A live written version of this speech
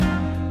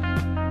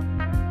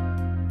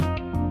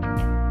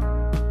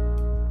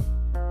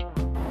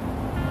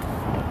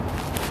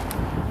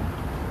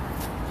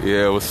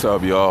Yeah, what's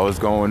up, y'all? What's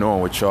going on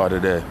with y'all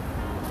today?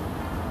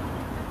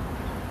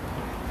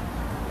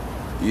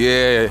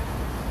 Yeah.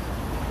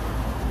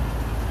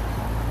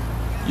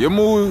 Your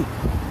mood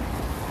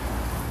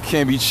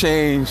can be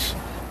changed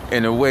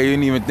in a way you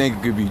didn't even think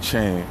it could be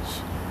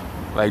changed.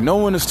 Like, no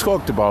one has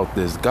talked about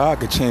this. God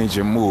could change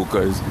your mood,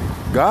 because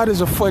God is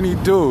a funny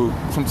dude.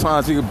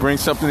 Sometimes he could bring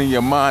something in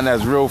your mind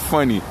that's real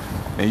funny,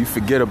 and you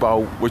forget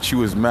about what you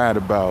was mad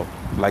about.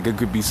 Like, it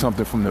could be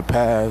something from the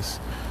past,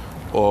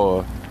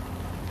 or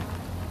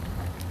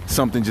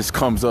something just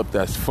comes up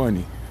that's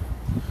funny.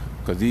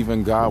 Because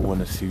even God want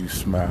to see you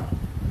smile.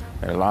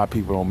 And a lot of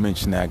people don't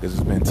mention that, because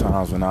there's been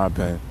times when I've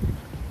been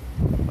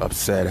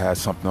upset, had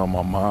something on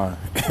my mind,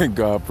 and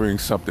God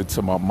brings something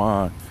to my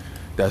mind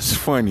that's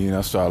funny, and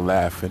I start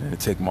laughing, and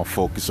it take my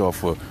focus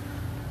off of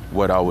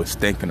what I was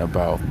thinking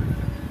about.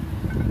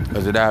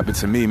 Because it happened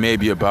to me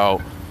maybe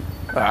about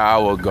an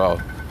hour ago.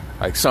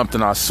 Like,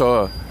 something I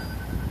saw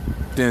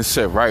didn't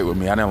sit right with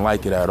me. I didn't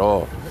like it at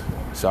all.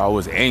 So I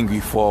was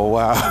angry for a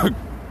while.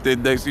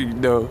 Then next thing you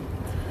know,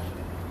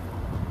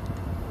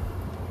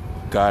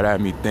 God had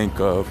me think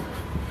of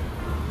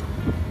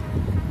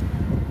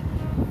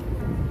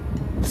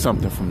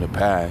something from the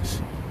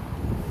past.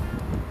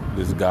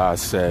 This guy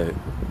said,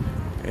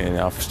 and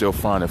I still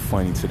find it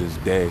funny to this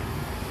day.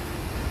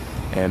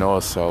 And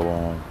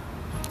also,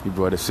 he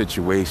brought a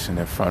situation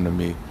in front of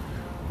me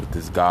with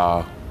this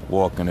guy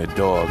walking a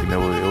dog. And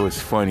it was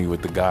funny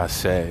what the guy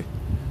said.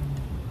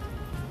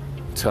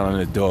 Telling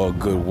the dog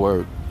good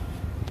work.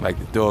 Like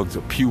the dog's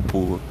a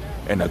pupil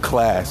in a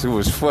class. It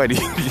was funny.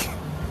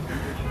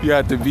 You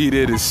have to be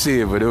there to see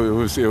it, but it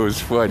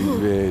was funny,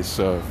 man.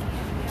 So,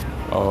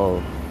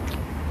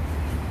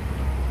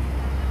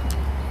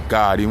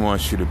 God, he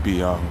wants you to be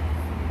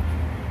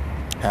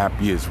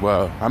happy as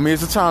well. I mean,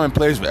 it's a time and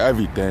place for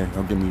everything.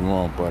 Don't get me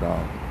wrong, but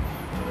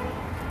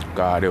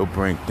God, he'll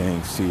bring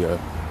things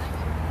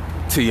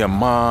to your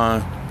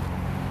mind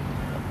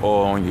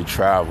or on your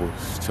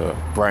travels to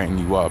brighten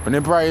you up, and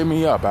it brightened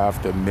me up. I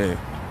have to admit,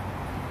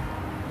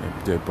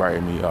 it did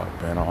brighten me up,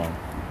 and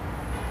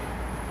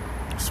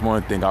it's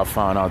one thing I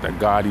found out, that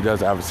God, he does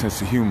have a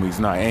sense of humor. He's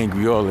not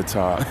angry all the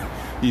time.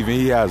 Even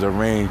he has a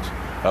range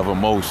of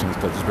emotions,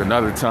 because there's been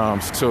other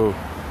times too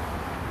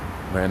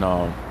when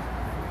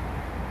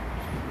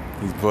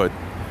he's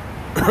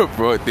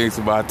brought things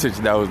to my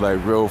attention that was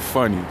like real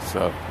funny.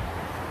 So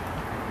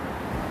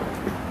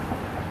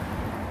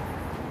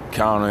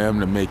count on him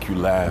to make you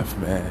laugh,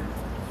 man.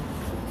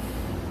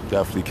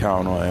 Definitely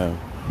count on him.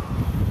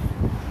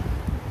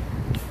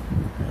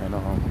 And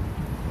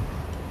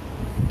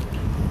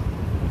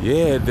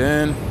yeah,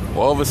 then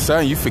all of a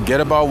sudden you forget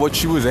about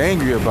what you was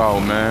angry about,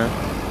 man.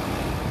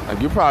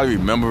 Like, you probably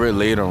remember it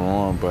later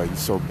on, but you're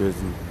so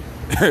busy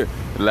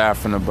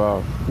laughing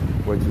about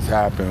what just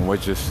happened,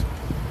 what just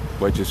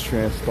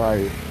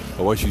transpired,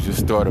 or what you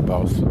just thought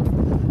about. So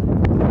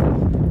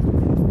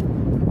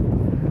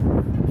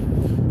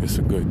it's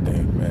a good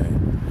thing,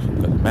 man.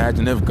 'Cause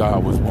imagine if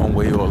God was one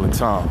way all the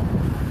time,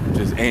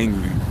 just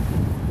angry.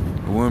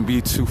 It wouldn't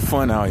be too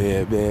fun out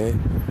here, man.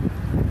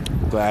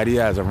 Glad he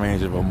has a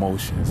range of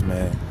emotions,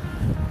 man.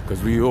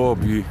 Because we all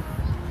be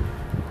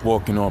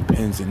walking on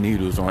pins and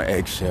needles on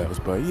eggshells.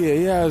 But yeah,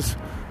 he has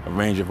a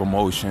range of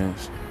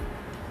emotions.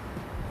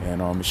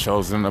 And it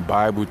shows in the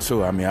Bible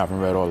too. I mean, I haven't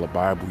read all the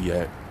Bible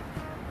yet.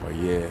 But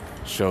yeah, it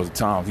shows the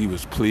times he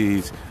was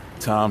pleased,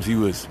 times he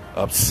was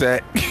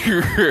upset.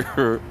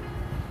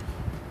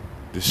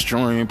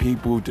 Destroying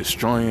people,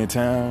 destroying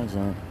towns.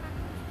 And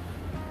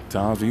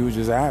times he was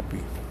just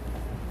happy.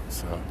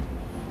 So,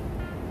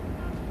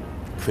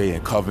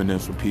 creating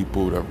covenants with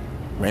people, the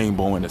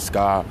rainbow in the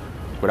sky.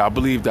 But I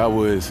believe that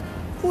was,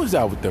 who was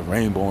that with the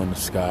rainbow in the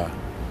sky?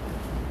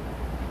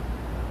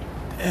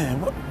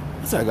 Damn,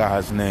 what's that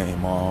guy's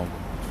name?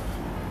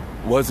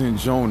 Wasn't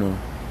Jonah.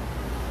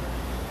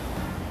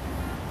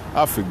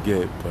 I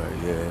forget, but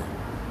yeah.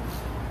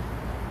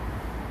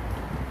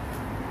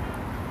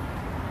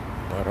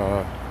 But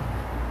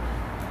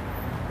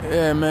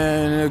yeah,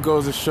 man, it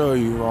goes to show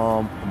you,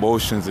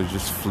 emotions are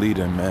just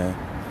fleeting, man.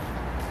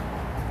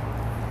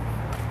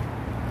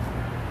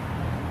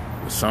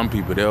 With some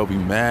people, they'll be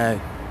mad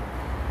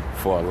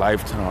for a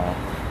lifetime.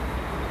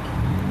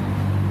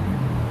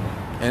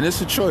 And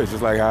it's a choice.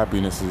 It's like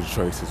happiness is a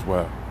choice as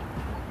well.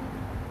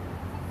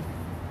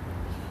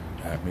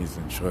 Happiness is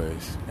a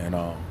choice. And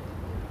I'm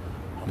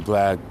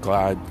glad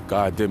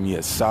God did me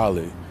a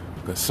solid.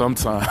 Because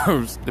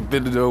sometimes,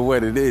 depending on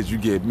what it is, you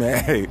get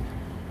mad.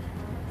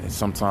 And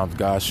sometimes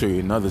God show you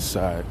another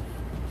side.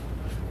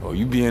 Or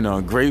you being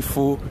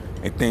ungrateful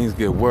and things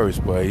get worse.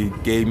 But he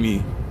gave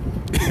me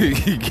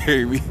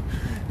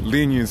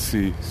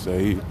leniency. So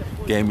he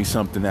gave me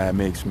something that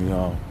makes me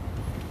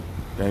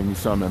me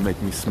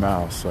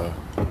smile. So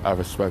I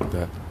respect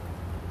that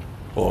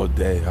all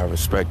day. I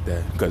respect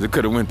that, because it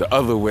could have went the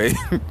other way.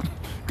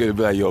 Could have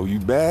been like, yo, you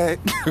bad?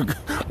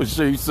 I'll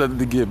show you something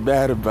to get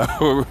mad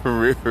about.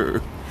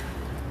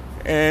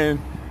 And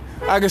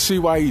I can see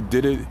why he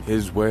did it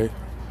his way,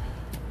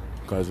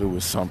 because it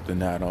was something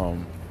that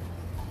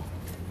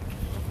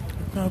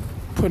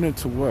put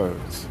into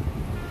words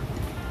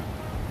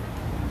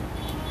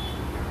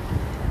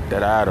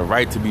that I had a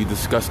right to be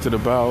disgusted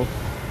about.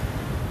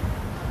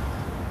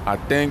 I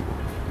think,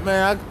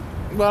 man,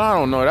 I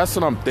don't know. That's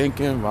what I'm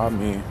thinking. I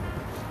mean,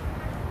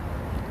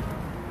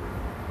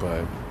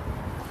 but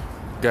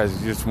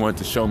guys just wanted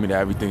to show me that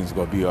everything's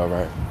gonna be all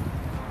right.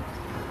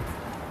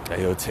 That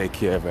he'll take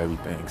care of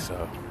everything.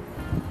 So,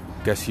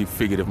 guess he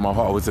figured if my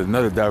heart was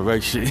another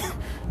direction,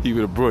 he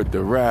would have brought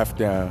the wrath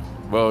down.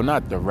 Well,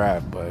 not the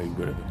wrath, but he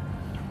would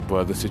have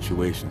brought other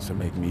situations to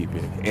make me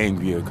even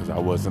angrier because I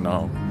wasn't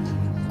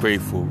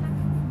grateful.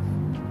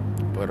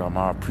 But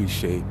I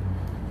appreciate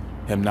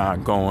him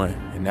not going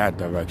in that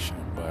direction.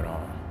 But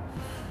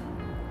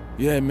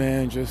yeah,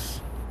 man,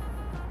 just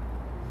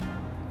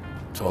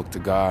talk to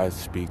God,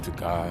 speak to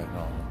God.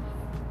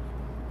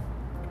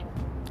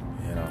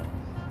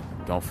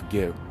 Don't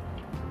forget,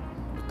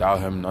 without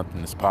him,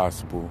 nothing is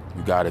possible.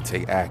 You gotta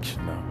take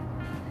action, though.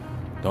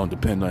 Don't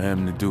depend on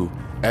him to do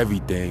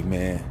everything,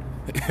 man.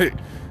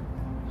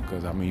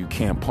 Because, you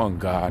can't punk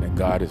God, and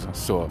God isn't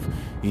soft.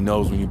 He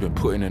knows when you've been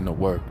putting in the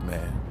work,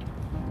 man.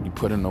 You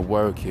put in the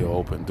work, he'll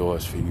open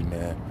doors for you,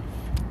 man.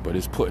 But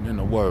it's putting in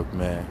the work,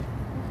 man.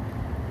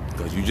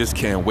 Because you just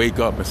can't wake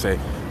up and say,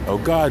 oh,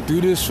 God,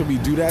 do this for me,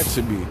 do that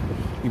to me.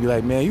 You be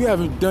like, man, you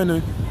haven't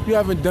done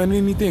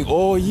anything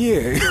all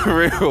year,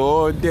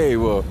 all day.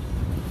 Well,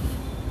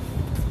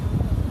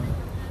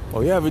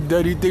 you haven't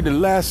done anything the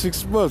last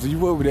 6 months. You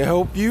want me to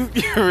help you?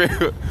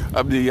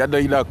 I know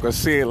you're not going to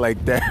say it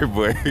like that,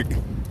 but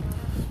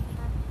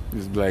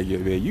just be like, yeah,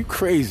 man, you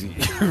crazy.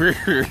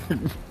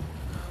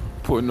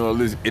 Putting all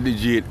this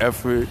energy and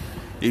effort,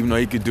 even though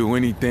he could do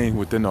anything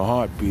within a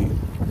heartbeat.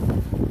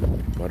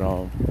 But,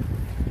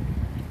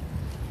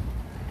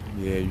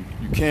 yeah,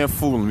 you can't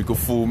fool him. You can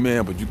fool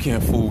man, but you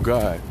can't fool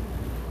God.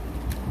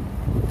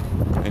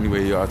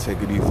 Anyway, y'all,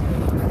 take it easy.